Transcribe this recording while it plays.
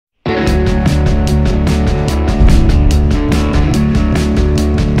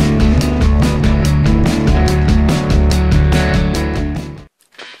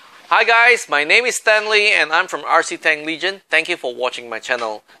Hi guys, my name is Stanley and I'm from RC Tank Legion. Thank you for watching my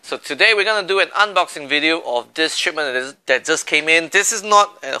channel. So today we're gonna do an unboxing video of this shipment that just came in. This is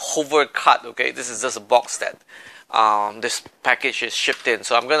not a hover cut, okay? This is just a box that this package is shipped in.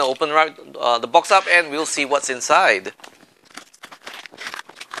 So I'm gonna open the box up and we'll see what's inside.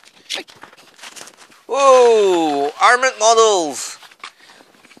 Whoa! Armoured Models!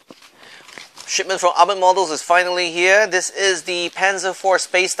 Shipment from Armoured Models is finally here. This is the Panzer IV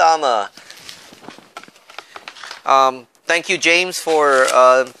Space Armor. Thank you, James, for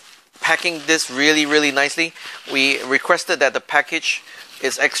packing this really nicely. We requested that the package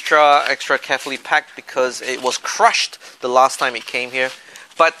is extra carefully packed because it was crushed the last time it came here,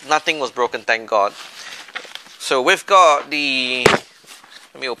 but nothing was broken, thank God. So we've got the...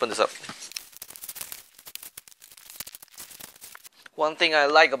 Let me open this up. One thing I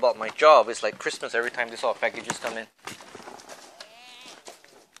like about my job is like Christmas every time these sort of packages come in.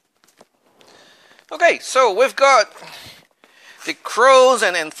 Okay, so we've got the Crows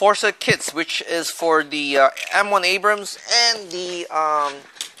and Enforcer kits, which is for the M1 Abrams and the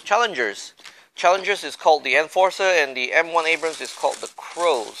Challengers. Challengers is called the Enforcer and the M1 Abrams is called the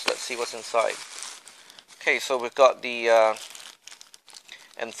Crows. Let's see what's inside. Okay, so we've got the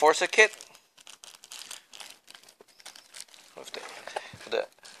Enforcer kit.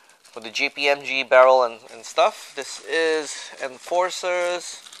 With the GPMG barrel and stuff. This is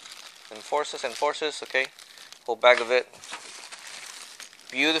Enforcers, okay, whole bag of it.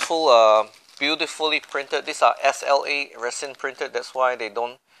 Beautiful, beautifully printed. These are SLA resin printed. That's why they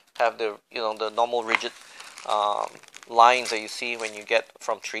don't have the the normal rigid lines that you see when you get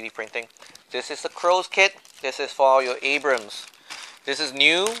from 3D printing. This is the Crows kit. This is for your Abrams. This is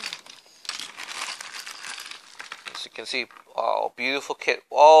new. As you can see. Oh, beautiful kit.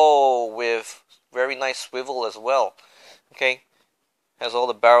 Oh, with very nice swivel as well. Okay, has all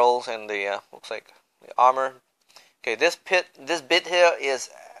the barrels and the looks like the armor. Okay, this bit here is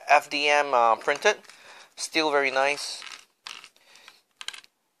FDM printed. Still very nice.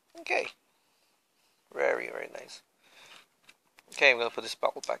 Okay, very nice. Okay, I'm gonna put this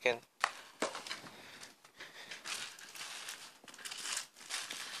bottle back in.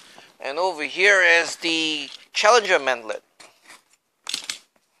 And over here is the Challenger mantlet.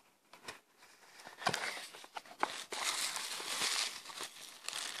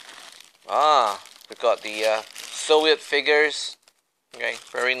 We got the Soviet figures. Okay,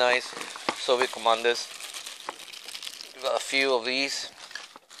 very nice. Soviet commanders. We got a few of these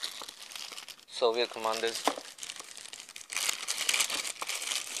Soviet commanders.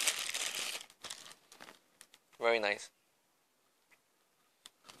 Very nice.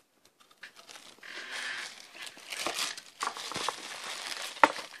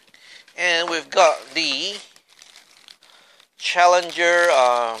 And we've got the Challenger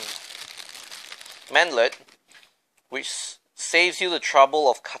mantlet, which saves you the trouble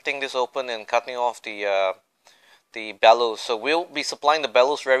of cutting this open and cutting off the bellows. So we'll be supplying the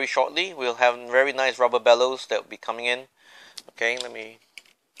bellows very shortly. We'll have very nice rubber bellows that will be coming in. Okay, let me.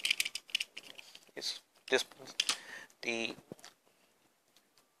 The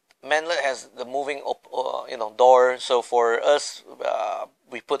mantlet has the moving door. So for us,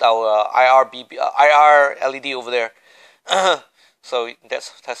 we put our IR LED over there. So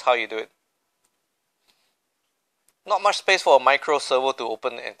that's how you do it. Not much space for a micro servo to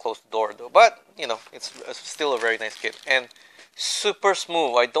open and close the door though, but it's still a very nice kit and super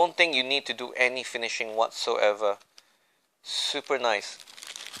smooth. I don't think you need to do any finishing whatsoever. Super nice.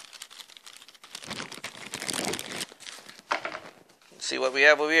 Let's see what we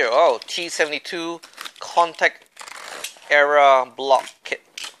have over here. Oh, T72 contact era block kit.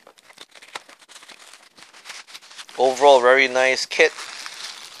 Overall, very nice kit.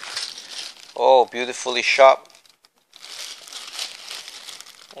 Oh, beautifully sharp.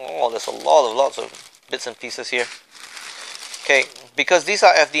 Oh, there's lots of bits and pieces here. Okay, because these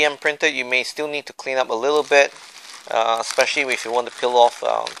are FDM printed, you may still need to clean up a little bit, especially if you want to peel off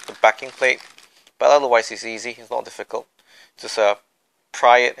the backing plate. But otherwise, it's easy. It's not difficult. Just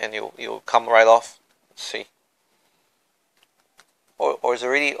pry it, and you'll come right off. Let's see. Or is it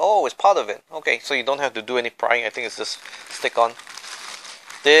already? Oh, it's part of it. Okay, so you don't have to do any prying. I think it's just stick on.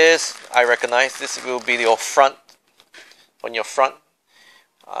 This I recognize. This will be your front. On your front.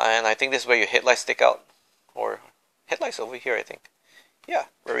 And I think this is where your headlights stick out, or headlights over here, I think. Yeah,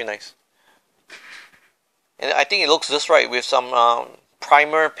 very nice. And I think it looks just right with some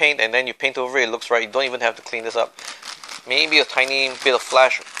primer paint, and then you paint over it. It looks right. You don't even have to clean this up. Maybe a tiny bit of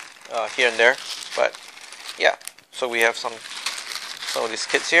flash here and there, but yeah. So we have some of these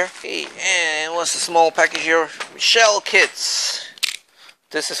kits here. Okay, and what's the small package here? Shell kits.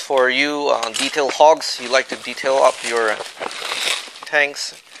 This is for you detail hogs. You like to detail up your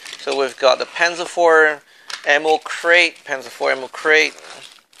tanks. So we've got the Panzer IV ammo crate, Penta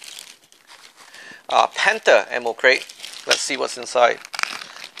ammo crate. Let's see what's inside.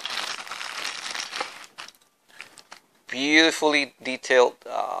 Beautifully detailed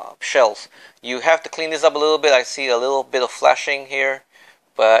shells. You have to clean this up a little bit. I see a little bit of flashing here,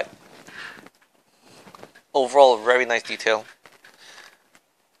 but overall very nice detail.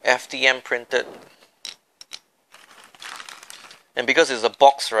 FDM printed, and because it's a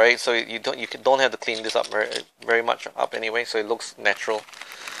box, right? So you don't have to clean this up very much up anyway. So it looks natural,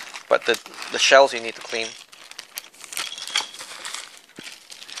 but the shells you need to clean.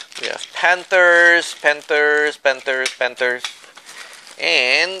 We have Panthers,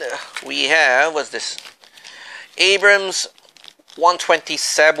 and we have, what's this? Abrams 120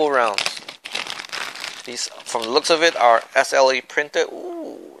 Sabo rounds. These, from the looks of it, are SLA printed.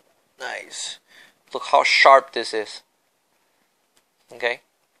 Ooh, nice. Look how sharp this is. Okay.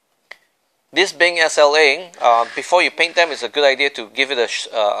 This being SLA, before you paint them, it's a good idea to give it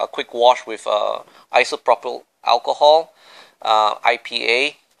a quick wash with isopropyl alcohol,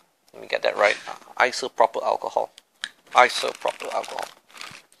 IPA. Let me get that right. Isopropyl alcohol.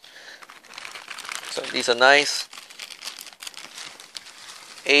 So these are nice.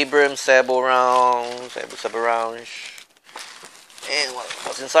 Abrams Sabo rounds. And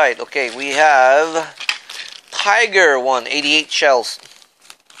what's inside? Okay, we have Tiger 188 shells.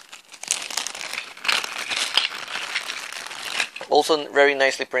 Also very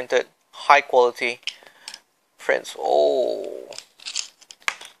nicely printed, high quality. Friends,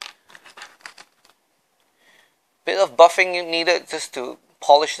 bit of buffing needed just to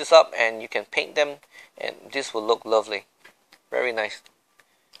polish this up, and you can paint them, and this will look lovely. Very nice.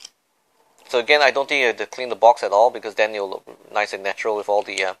 So again, I don't think you have to clean the box at all, because then it'll look nice and natural with all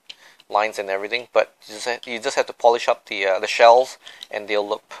the lines and everything. But you just have to polish up the shells, and they'll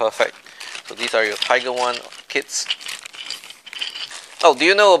look perfect. So these are your Tiger 1 kits. Oh, do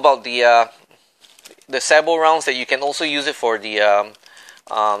you know about the Sabo rounds, that you can also use it for the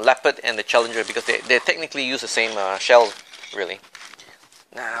Leopard and the Challenger, because they technically use the same shell, really.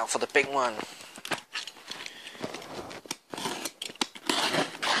 Now for the big one.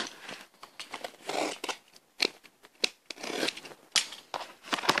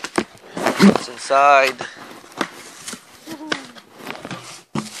 What's inside?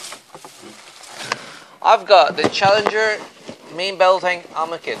 I've got the Challenger main battle tank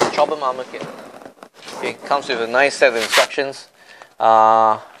armor kit, the Chobham armor kit. It comes with a nice set of instructions.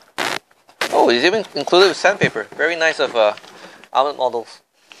 Oh, it's even included with sandpaper. Very nice of Armoured Models.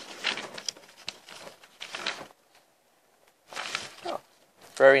 Oh,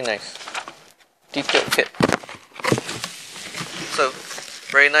 very nice. Detailed kit. So,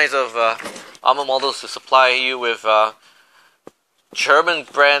 very nice of Armoured Models to supply you with German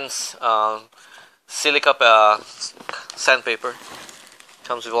brands silica sandpaper.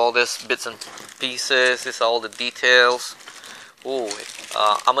 Comes with all this bits and pieces. These are all the details. Ooh,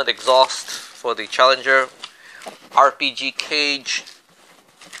 armored exhaust for the Challenger. RPG cage.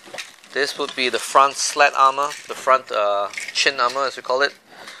 This would be the front slat armor, the front chin armor as we call it.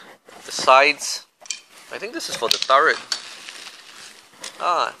 The sides. I think this is for the turret.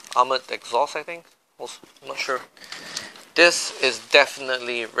 Armored exhaust, I think. Also, I'm not sure. This is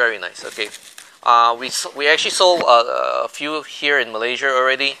definitely very nice. Okay. We actually sold a few here in Malaysia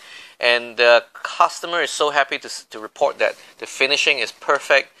already, and the customer is so happy to report that the finishing is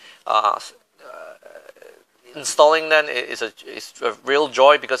perfect. Installing them is a real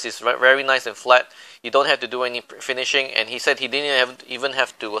joy, because it's very nice and flat. You don't have to do any finishing, and he said he didn't even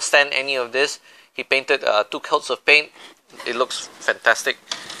have to sand any of this. He painted 2 coats of paint. It looks fantastic,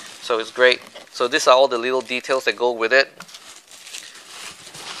 so it's great. So these are all the little details that go with it.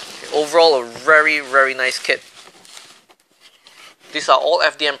 Overall, a very nice kit. These are all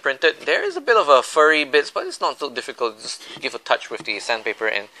FDM printed. There is a bit of a furry bits, but it's not so difficult. Just give a touch with the sandpaper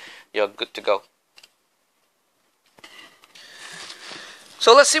and you're good to go.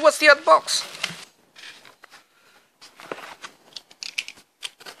 So let's see what's the other box.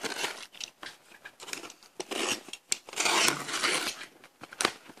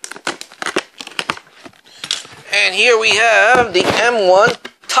 And here we have the M1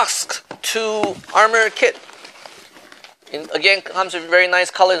 Tusk 2 armor kit. Again, comes with very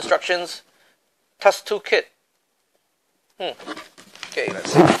nice color instructions. Tusk 2 kit. Okay,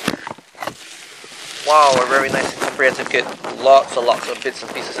 let's see. Wow, a very nice comprehensive kit. Lots of bits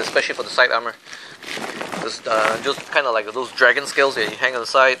and pieces, especially for the side armor. Just kind of like those dragon scales that you hang on the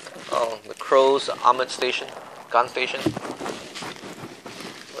side. Oh, the crows, armored station, gun station.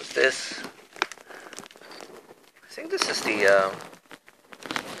 this? I think this is the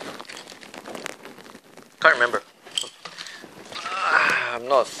can't remember. I'm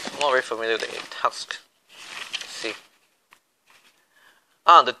not very familiar with the tusk. Let's see.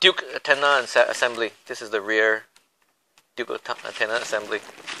 The Duke antenna assembly. This is the rear Duke antenna assembly.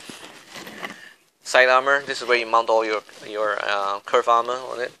 Side armor. This is where you mount all your curve armor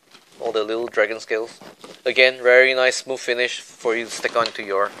on it. All the little dragon scales. Again, very nice smooth finish for you to stick onto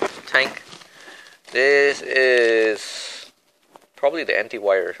your tank. This is probably the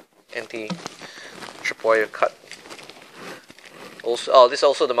anti-tripwire cut. Also, this is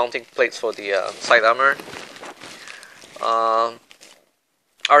also the mounting plates for the side armor.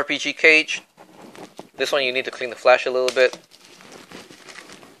 RPG cage. This one you need to clean the flash a little bit.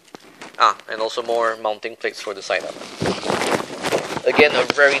 And also more mounting plates for the side armor. Again, a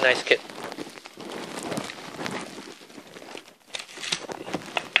very nice kit.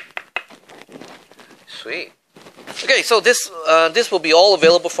 Sweet. Okay, so this will be all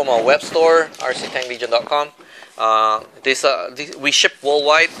available from our web store, rctanklegion.com. We ship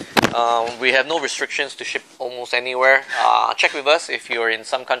worldwide. We have no restrictions to ship almost anywhere. Check with us if you're in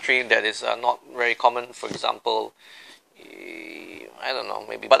some country that is not very common. For example, I don't know,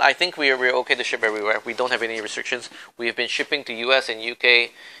 maybe. But I think we're okay to ship everywhere. We don't have any restrictions. We have been shipping to US and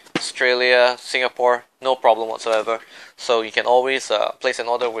UK, Australia, Singapore, no problem whatsoever. So you can always place an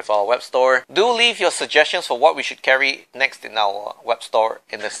order with our web store. Do leave your suggestions for what we should carry next in our web store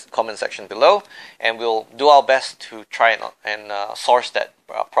in the comment section below, and we'll do our best to try and source that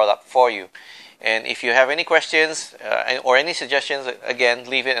product for you. And if you have any questions or any suggestions, again,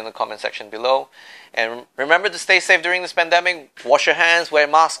 leave it in the comment section below. And remember to stay safe during this pandemic. Wash your hands, wear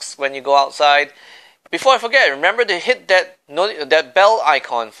masks when you go outside. Before I forget, remember to hit that bell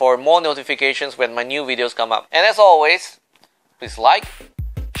icon for more notifications when my new videos come up. And as always, please like,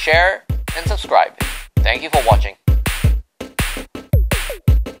 share, and subscribe. Thank you for watching.